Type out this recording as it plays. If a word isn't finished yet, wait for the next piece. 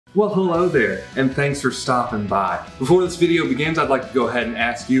Well, hello there, and thanks for stopping by. Before this video begins, I'd like to go ahead and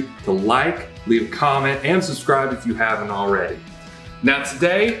ask you to like, leave a comment, and subscribe if you haven't already. Now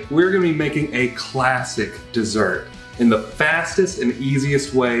today, we're gonna be making a classic dessert in the fastest and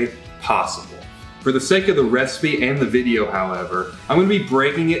easiest way possible. For the sake of the recipe and the video, however, I'm gonna be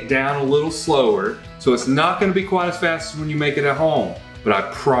breaking it down a little slower, so it's not gonna be quite as fast as when you make it at home, but I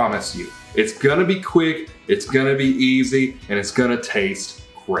promise you, it's gonna be quick, it's gonna be easy, and it's gonna taste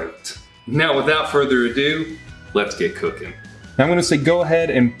great. Now, without further ado, let's get cooking. Now I'm gonna say go ahead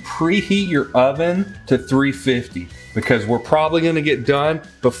and preheat your oven to 350 because we're probably gonna get done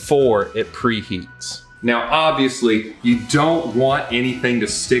before it preheats. Now, obviously, you don't want anything to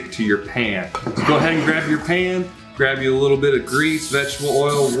stick to your pan. So go ahead and grab your pan, grab you a little bit of grease, vegetable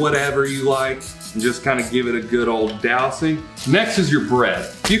oil, whatever you like, and just kind of give it a good old dousing. Next is your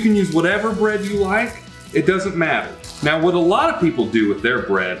bread. You can use whatever bread you like, it doesn't matter. Now, what a lot of people do with their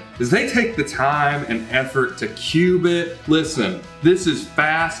bread is they take the time and effort to cube it. Listen, this is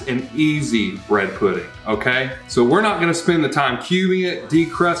fast and easy bread pudding, okay? So we're not gonna spend the time cubing it,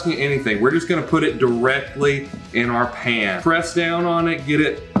 decrusting it, anything. We're just gonna put it directly in our pan. Press down on it, get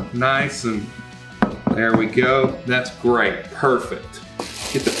it nice, and there we go. That's great, perfect.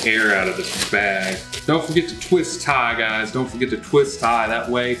 Get the air out of this bag. Don't forget to twist tie, guys. Don't forget to twist tie. That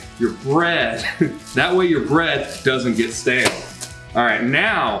way your bread, doesn't get stale. All right,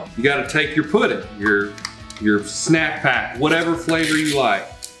 now you gotta take your pudding, your snack pack, whatever flavor you like,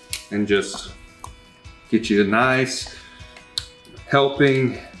 and just get you a nice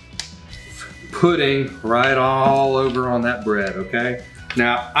helping pudding right all over on that bread, okay?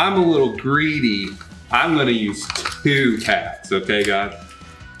 Now, I'm a little greedy. I'm gonna use 2 packs, okay, guys?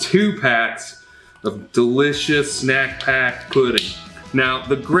 2 packs of delicious snack packed pudding. Now,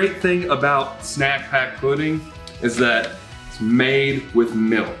 the great thing about snack packed pudding is that it's made with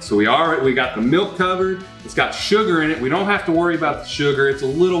milk. So we got the milk covered, it's got sugar in it. We don't have to worry about the sugar. It's a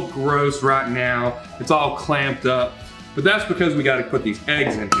little gross right now. It's all clamped up, but that's because we gotta put these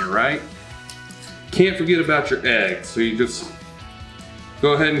eggs in here, right? Can't forget about your eggs. So you just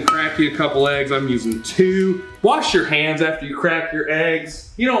go ahead and crack you a couple eggs. I'm using 2. Wash your hands after you crack your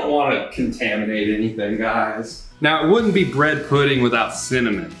eggs. You don't want to contaminate anything, guys. Now, it wouldn't be bread pudding without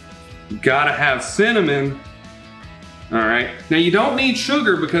cinnamon. You gotta have cinnamon. All right. Now, you don't need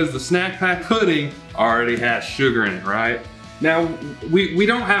sugar because the snack pack pudding already has sugar in it, right? Now, we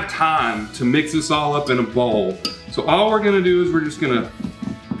don't have time to mix this all up in a bowl. So all we're gonna do is we're just gonna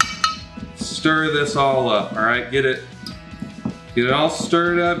stir this all up, all right? Get it all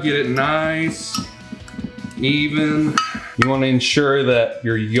stirred up, get it nice, even. You want to ensure that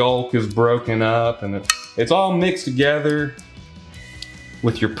your yolk is broken up and it's all mixed together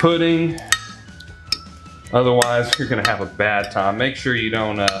with your pudding. Otherwise, you're gonna have a bad time. Make sure you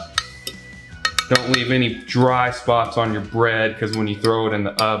don't leave any dry spots on your bread because when you throw it in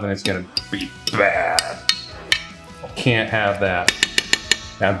the oven, it's gonna be bad. Can't have that.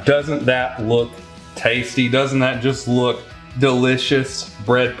 Now, doesn't that look tasty? Doesn't that just look delicious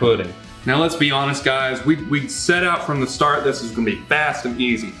bread pudding? Now let's be honest, guys, we set out from the start this is gonna be fast and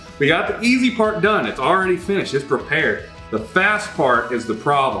easy. We got the easy part done, it's already finished, it's prepared. The fast part is the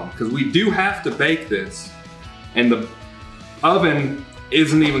problem, because we do have to bake this, and the oven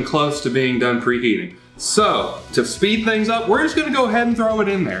isn't even close to being done preheating. So, to speed things up, we're just gonna go ahead and throw it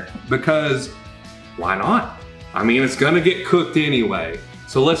in there, because why not? I mean, it's gonna get cooked anyway,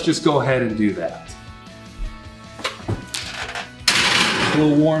 so let's just go ahead and do that. A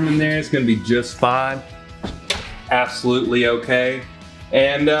little warm in there, it's gonna be just fine. Absolutely okay.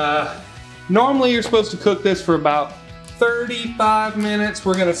 And normally you're supposed to cook this for about 35 minutes.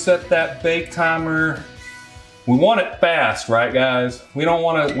 We're gonna set that bake timer. We want it fast, right, guys? We don't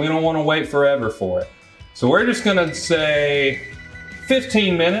wanna wait forever for it. So we're just gonna say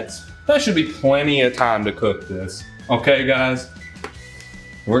 15 minutes. That should be plenty of time to cook this. Okay, guys?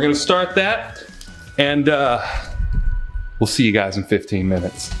 We're gonna start that, and we'll see you guys in 15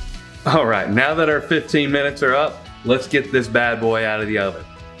 minutes. All right, now that our 15 minutes are up, let's get this bad boy out of the oven.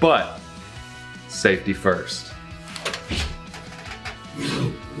 But, safety first.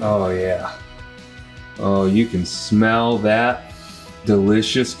 Oh yeah. Oh, you can smell that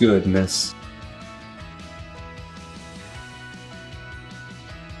delicious goodness.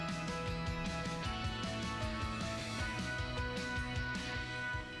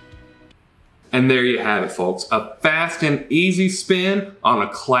 And there you have it, folks. A fast and easy spin on a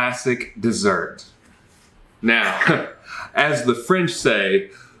classic dessert. Now, as the French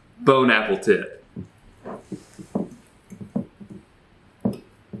say, bon appetit.